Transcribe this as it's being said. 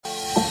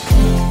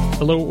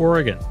Hello,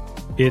 Oregon.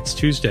 It's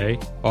Tuesday,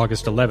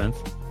 August 11th.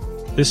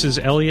 This is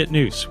Elliot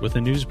Noose with a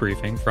news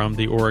briefing from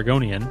The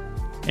Oregonian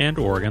and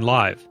Oregon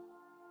Live.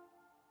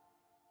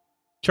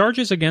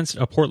 Charges against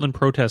a Portland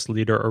protest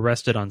leader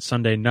arrested on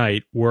Sunday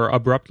night were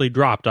abruptly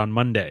dropped on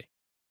Monday.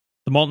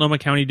 The Multnomah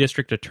County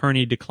District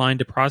Attorney declined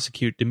to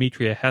prosecute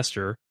Demetria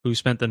Hester, who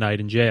spent the night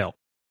in jail.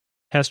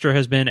 Hester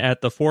has been at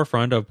the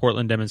forefront of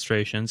Portland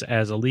demonstrations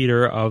as a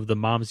leader of the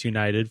Moms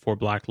United for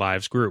Black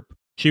Lives group.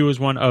 She was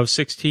one of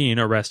 16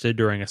 arrested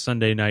during a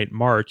Sunday night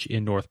march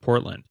in North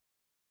Portland.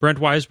 Brent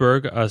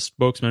Weisberg, a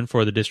spokesman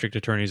for the district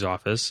attorney's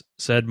office,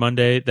 said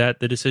Monday that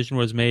the decision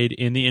was made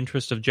in the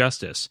interest of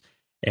justice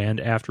and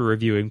after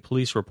reviewing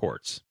police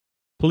reports.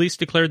 Police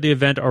declared the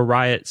event a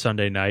riot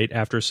Sunday night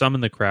after some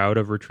in the crowd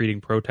of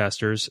retreating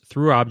protesters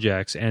threw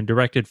objects and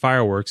directed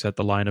fireworks at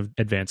the line of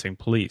advancing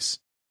police.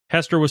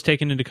 Hester was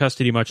taken into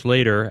custody much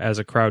later as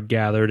a crowd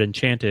gathered and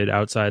chanted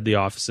outside the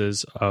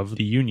offices of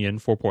the Union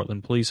for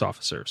Portland Police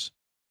Officers.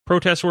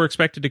 Protests were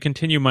expected to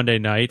continue Monday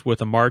night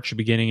with a march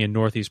beginning in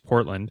Northeast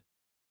Portland.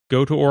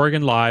 Go to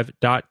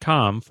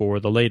OregonLive.com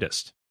for the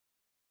latest.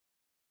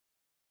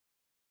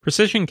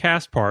 Precision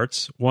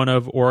Castparts, one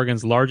of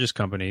Oregon's largest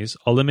companies,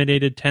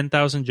 eliminated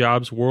 10,000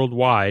 jobs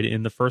worldwide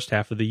in the first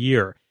half of the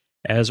year,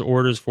 as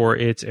orders for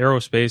its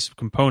aerospace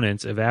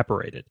components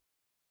evaporated.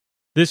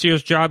 This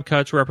year's job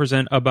cuts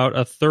represent about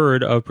a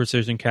third of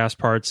Precision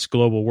Castparts'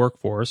 global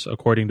workforce,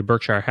 according to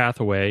Berkshire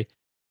Hathaway,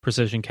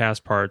 Precision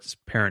Castparts'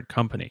 parent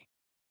company.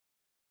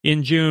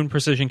 In June,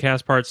 Precision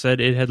Castparts said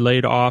it had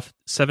laid off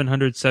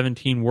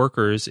 717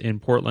 workers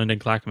in Portland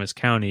and Clackamas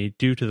County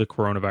due to the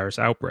coronavirus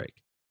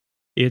outbreak.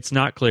 It's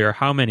not clear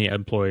how many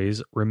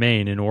employees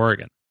remain in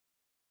Oregon.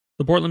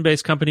 The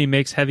Portland-based company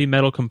makes heavy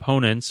metal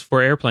components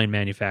for airplane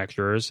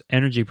manufacturers,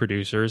 energy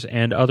producers,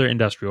 and other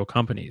industrial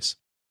companies.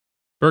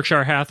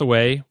 Berkshire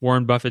Hathaway,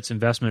 Warren Buffett's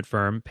investment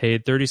firm,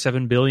 paid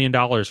 $37 billion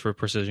for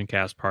Precision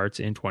Castparts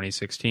in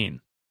 2016.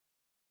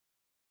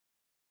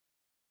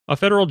 A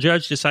federal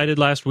judge decided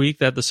last week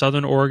that the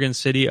southern Oregon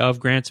city of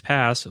Grants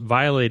Pass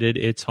violated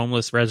its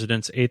homeless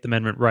residents' Eighth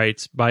Amendment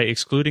rights by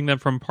excluding them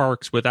from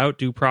parks without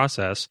due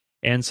process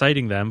and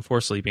citing them for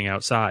sleeping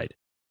outside.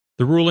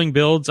 The ruling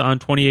builds on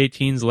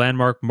 2018's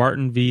landmark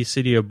Martin v.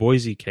 City of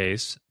Boise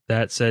case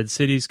that said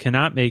cities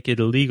cannot make it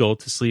illegal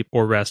to sleep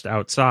or rest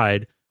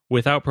outside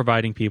without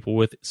providing people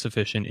with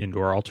sufficient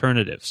indoor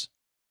alternatives.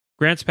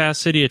 Grants Pass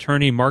City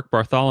Attorney Mark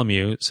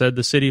Bartholomew said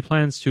the city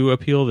plans to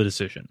appeal the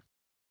decision.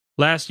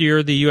 Last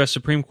year, the U.S.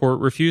 Supreme Court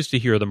refused to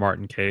hear the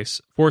Martin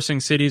case, forcing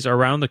cities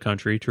around the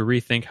country to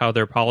rethink how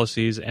their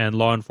policies and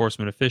law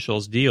enforcement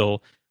officials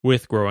deal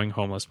with growing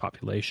homeless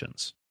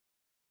populations.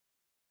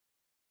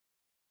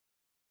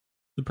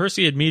 The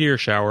Perseid meteor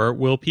shower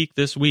will peak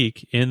this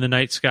week in the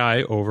night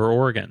sky over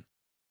Oregon.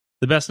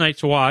 The best night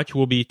to watch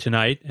will be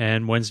tonight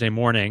and Wednesday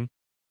morning,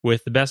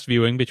 with the best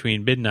viewing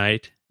between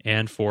midnight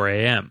and 4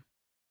 a.m.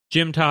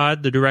 Jim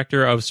Todd, the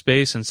director of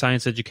space and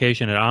science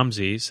education at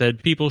OMSI,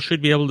 said people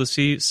should be able to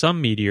see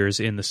some meteors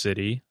in the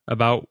city,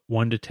 about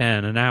 1 to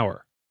 10 an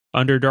hour.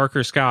 Under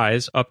darker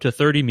skies, up to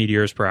 30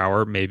 meteors per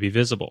hour may be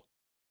visible.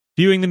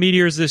 Viewing the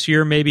meteors this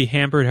year may be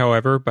hampered,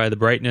 however, by the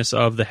brightness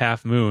of the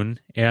half moon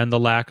and the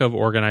lack of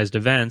organized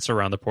events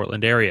around the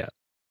Portland area.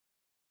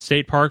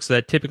 State parks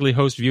that typically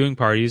host viewing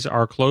parties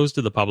are closed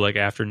to the public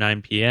after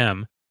 9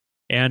 p.m.,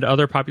 and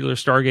other popular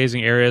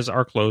stargazing areas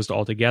are closed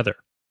altogether.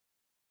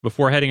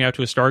 Before heading out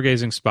to a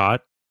stargazing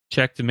spot,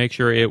 check to make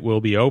sure it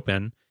will be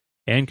open,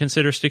 and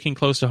consider sticking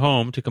close to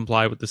home to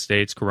comply with the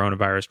state's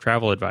coronavirus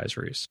travel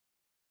advisories.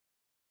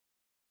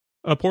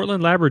 A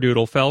Portland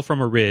Labradoodle fell from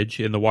a ridge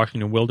in the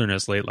Washington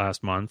wilderness late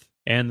last month,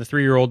 and the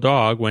 3-year-old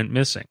dog went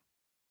missing.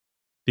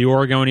 The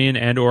Oregonian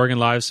and Oregon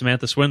Live's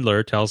Samantha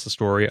Swindler tells the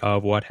story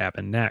of what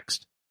happened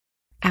next.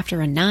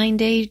 After a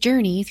 9-day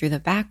journey through the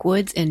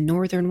backwoods in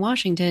northern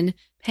Washington,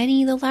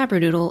 Penny the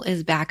Labradoodle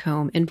is back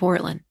home in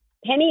Portland.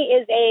 Penny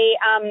is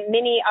a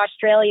mini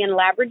Australian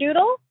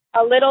Labradoodle,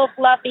 a little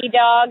fluffy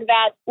dog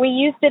that we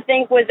used to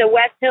think was a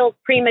West Hills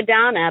prima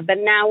donna, but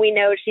now we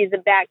know she's a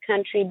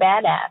backcountry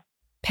badass.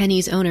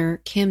 Penny's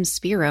owner, Kim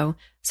Spiro,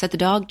 said the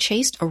dog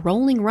chased a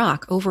rolling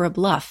rock over a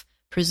bluff,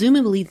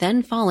 presumably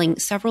then falling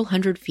several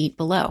hundred feet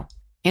below.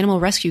 Animal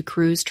rescue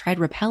crews tried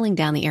rappelling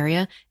down the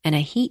area, and a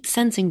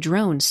heat-sensing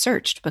drone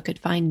searched but could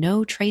find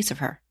no trace of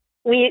her.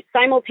 We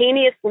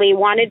simultaneously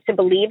wanted to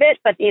believe it,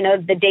 but,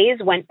 the days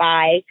went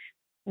by,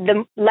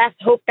 the less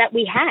hope that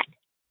we had.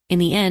 In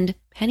the end,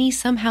 Penny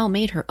somehow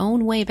made her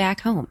own way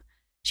back home.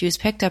 She was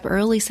picked up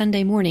early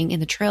Sunday morning in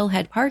the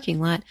trailhead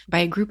parking lot by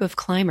a group of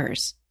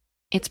climbers.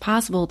 It's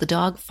possible the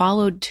dog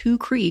followed 2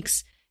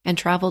 creeks and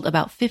traveled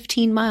about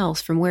 15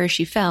 miles from where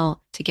she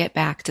fell to get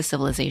back to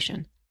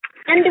civilization.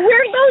 And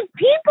we're those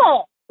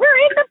people. We're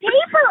in the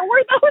paper.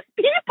 We're those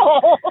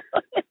people.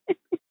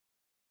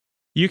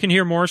 You can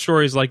hear more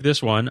stories like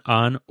this one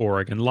on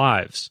Oregon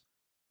Lives,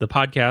 the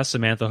podcast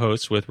Samantha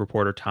hosts with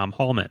reporter Tom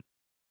Hallman.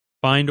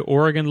 Find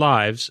Oregon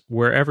Lives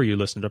wherever you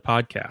listen to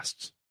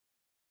podcasts.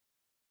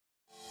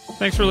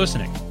 Thanks for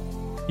listening.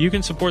 You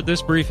can support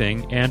this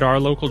briefing and our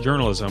local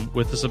journalism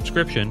with a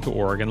subscription to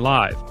Oregon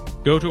Live.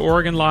 go to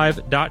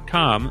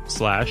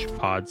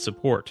OregonLive.com/pod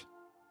support.